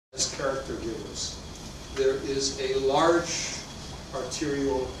character givers. There is a large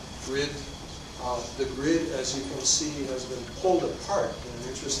arterial grid. The grid, as you can see, has been pulled apart in an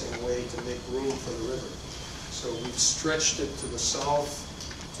interesting way to make room for the river. So we've stretched it to the south,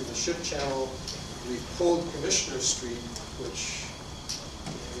 to the ship channel. We've pulled Commissioner Street, which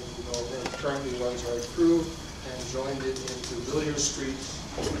currently runs right through, and joined it into Villiers Street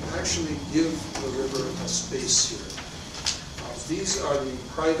to actually give the river a space here. These are the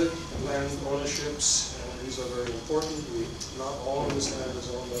private land ownerships, and these are very important. Not all of this land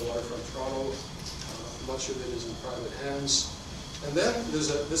is owned by Waterfront Toronto. Much of it is in private hands. And then this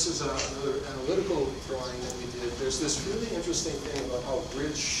is another analytical drawing that we did. There's this really interesting thing about how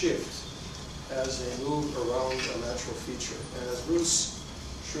grids shift as they move around a natural feature. And as Bruce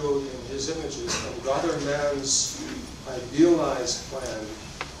showed in his images, from Goddard Mann's idealized plan,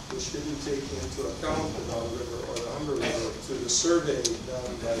 which didn't take into account the Don River or the Humber River, to the survey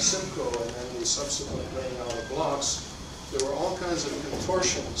done by Simcoe and then the subsequent laying out of blocks, there were all kinds of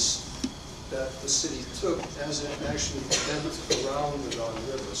contortions that the city took as it actually bent around the Don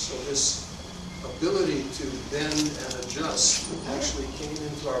River. So this ability to bend and adjust actually came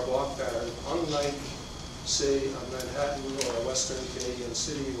into our block pattern, unlike, say, a Manhattan or a Western Canadian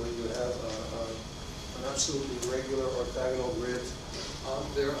city where you have an absolutely regular orthogonal grid.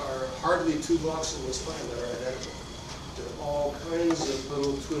 There are hardly 2 blocks in this plan that are identical. There are all kinds of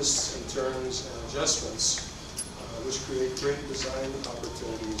little twists and turns and adjustments which create great design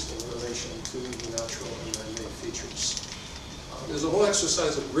opportunities in relation to the natural and man-made features. There's a whole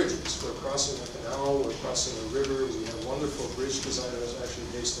exercise of bridges. We're crossing a canal, we're crossing a river. We have wonderful bridge designers actually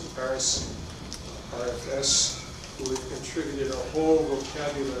based in Paris, RFS, who have contributed a whole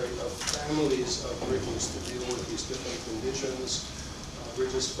vocabulary of families of bridges to deal with these different conditions.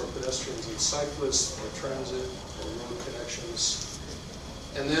 Bridges for pedestrians and cyclists, for transit, for road connections.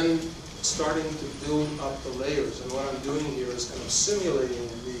 And then starting to build up the layers. And what I'm doing here is kind of simulating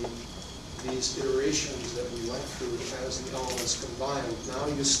these iterations that we went through as the elements combined. Now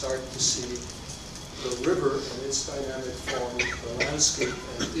you start to see the river and its dynamic form, the landscape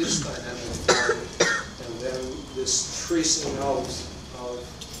and its dynamic form, and then this tracing out of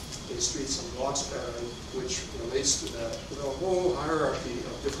a streets and blocks pattern which relates to that, with a whole hierarchy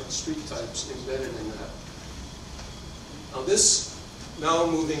of different street types embedded in that. Now this, now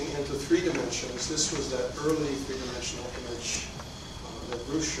moving into 3 dimensions, this was that early 3-dimensional image that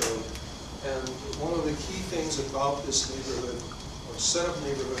Bruce showed. And one of the key things about this neighborhood, or set of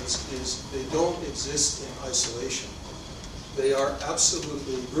neighborhoods, is they don't exist in isolation. They are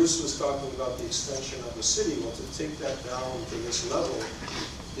absolutely, Bruce was talking about the extension of the city. Well, to take that down to this level,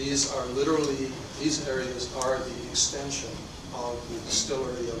 these are literally, these areas are the extension of the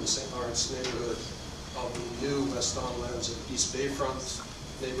distillery of the St. Lawrence neighborhood, of the new West Don lands of East Bayfront,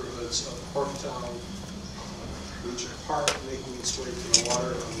 neighborhoods of Corktown, Regent Park making its way to the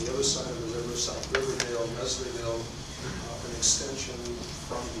water on the other side of the river, South Riverdale, Mesleyville, an extension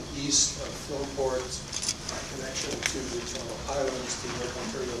from the east of Philport, connection to the Toronto Highlands, to North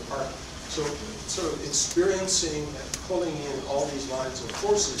Ontario Park. So sort of experiencing and pulling in all these lines of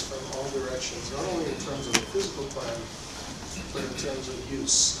forces from all directions, not only in terms of the physical plan, but in terms of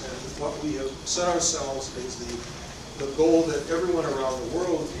use. And what we have set ourselves is the goal that everyone around the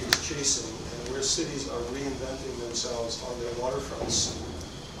world is chasing, and where cities are reinventing themselves on their waterfronts,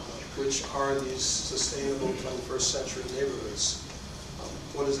 which are these sustainable 21st century neighborhoods.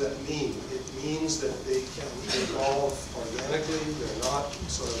 What does that mean? It means that they can evolve organically. They're not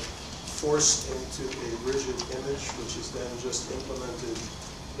sort of forced into a rigid image, which is then just implemented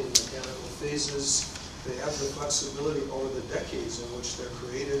in mechanical phases. They have the flexibility over the decades in which they're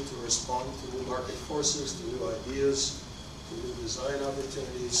created to respond to new market forces, to new ideas, to new design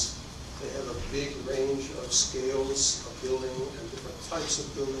opportunities. They have a big range of scales of building and different types of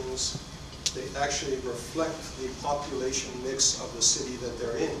buildings. They actually reflect the population mix of the city that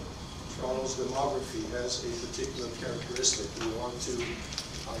they're in. Toronto's demography has a particular characteristic. We want to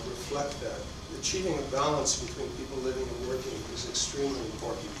reflect that. Achieving a balance between people living and working is extremely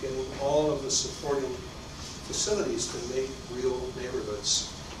important. Getting all of the supporting facilities to make real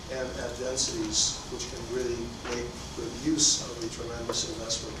neighborhoods and at densities which can really make good use of the tremendous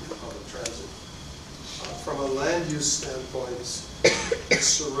investment in public transit. From a land use standpoint,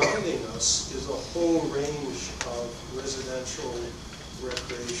 surrounding us is a whole range of residential,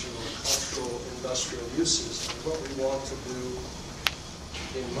 recreational, cultural, industrial uses. And what we want to do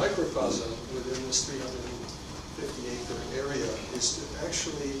in microcosm within this 350-acre area is to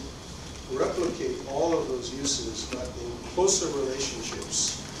actually replicate all of those uses, but in closer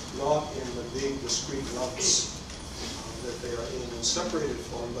relationships, not in the big discrete lumps. that they are in separated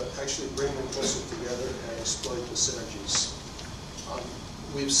form, but actually bring them closer together and exploit the synergies.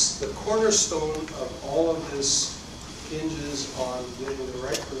 The cornerstone of all of this hinges on getting the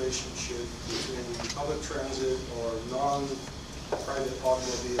right relationship between public transit or non-private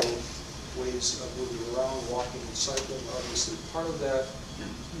automobile ways of moving around, walking and cycling. Obviously, part of that,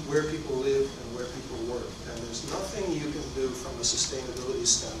 where people live and where people work. And there's nothing you can do from a sustainability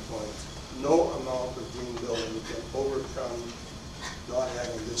standpoint. No amount of green building can overcome not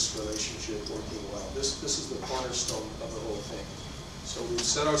having this relationship working well. This is the cornerstone of the whole thing. So we've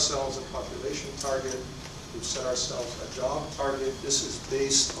set ourselves a population target. We've set ourselves a job target. This is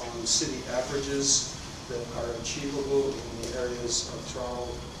based on city averages that are achievable in the areas of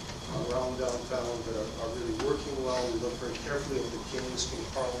Toronto, around downtown, that are really working well. We look very carefully at the Kings, King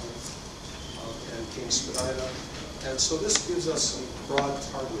Parliament, and King Spadina. And so this gives us some broad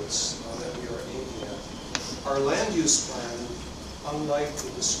targets that we are aiming at. Our land use plan, unlike the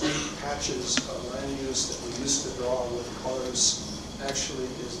discrete patches of land use that we used to draw with colors, actually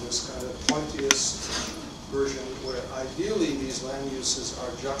is this kind of pointiest version where ideally these land uses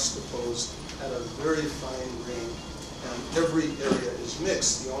are juxtaposed at a very fine grain, and every area is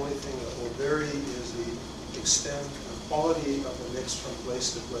mixed. The only thing that will vary is the extent and quality of the mix from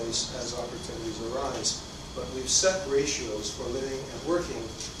place to place as opportunities arise. But we've set ratios for living and working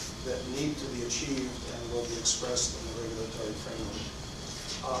that need to be achieved and will be expressed in the regulatory framework.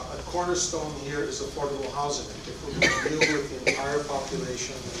 A cornerstone here is affordable housing. If we're going to deal with the entire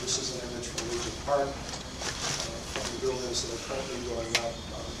population, and this is an image from Regent Park, from the buildings that are currently going up,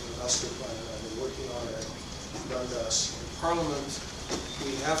 the master plan that I've been working on at Dundas in Parliament,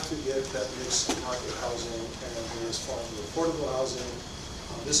 we have to get that mix of market housing and various forms of affordable housing.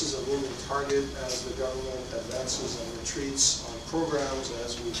 This is a moving target as the government advances and retreats on programs,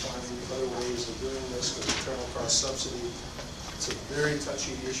 as we find other ways of doing this with internal cost subsidy. It's a very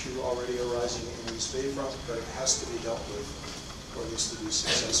touchy issue already arising in East Bayfront, but it has to be dealt with for this to be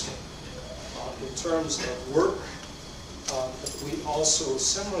successful. In terms of work, we also,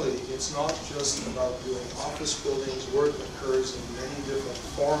 similarly, it's not just about doing office buildings. Work occurs in many different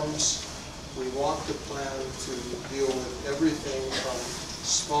forms. We want the plan to deal with everything from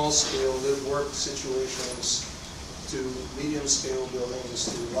small-scale live-work situations to medium-scale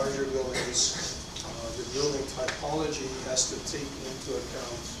buildings to larger buildings. The building typology has to take into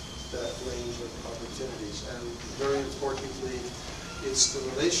account that range of opportunities. And very importantly, it's the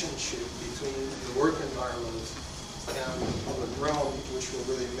relationship between the work environment and the public realm which will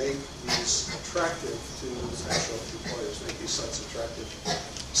really make these attractive to potential employers, make these sites attractive.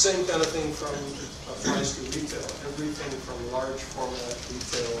 Same kind of thing applies to retail. Everything from large format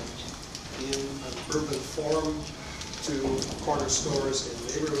retail in an urban form to corner stores in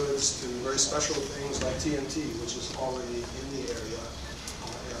neighborhoods to very special things like TNT, which is already in the area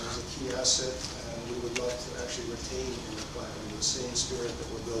and is a key asset, and we would love to actually retain in the plan in the same spirit that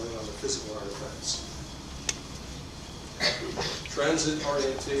we're building on the physical artifacts. Transit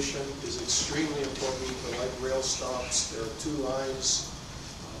orientation is extremely important. The light rail stops, there are two lines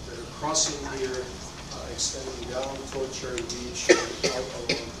that are crossing here, extending down toward Cherry Beach, out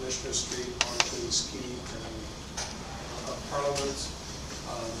along Commissioner Street onto this key and Parliament,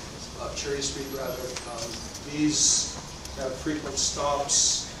 Cherry Street rather. These have frequent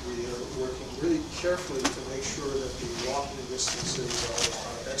stops. We are working really carefully to make sure that the walking distances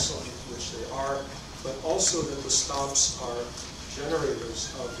are excellent, which they are, but also that the stops are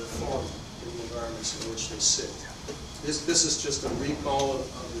generators of the form in the environments in which they sit. This is just a recall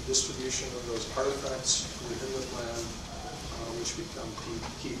of the distribution of those artifacts within the plan, which become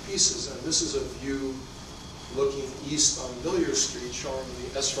key pieces. And this is a view looking east on Villiers Street, showing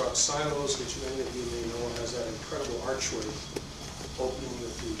the S-Rock silos, which many of you may know has that incredible archway opening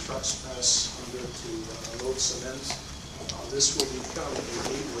that the trucks pass under to load cement. This will become a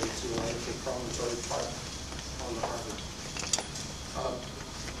gateway to a promontory park on the harbor.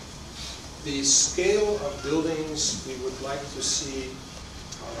 The scale of buildings we would like to see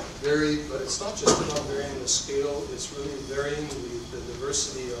vary, but it's not just about varying the scale, it's really varying the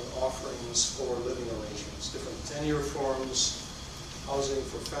diversity of offerings for living arrangements, different tenure forms, housing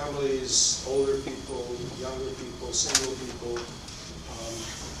for families, older people, younger people, single people,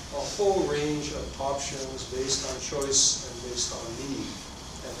 a whole range of options based on choice and based on need.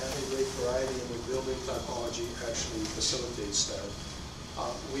 And having great variety in the building typology actually facilitates that.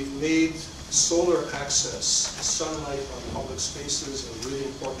 We've made solar access, sunlight on public spaces, a really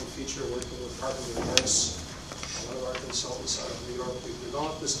important feature working with Carpenter Morris, one of our consultants out of New York. We've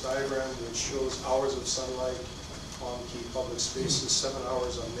developed this diagram which shows hours of sunlight on key public spaces, 7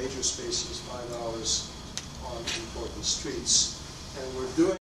 hours on major spaces, 5 hours on on important streets. And we're doing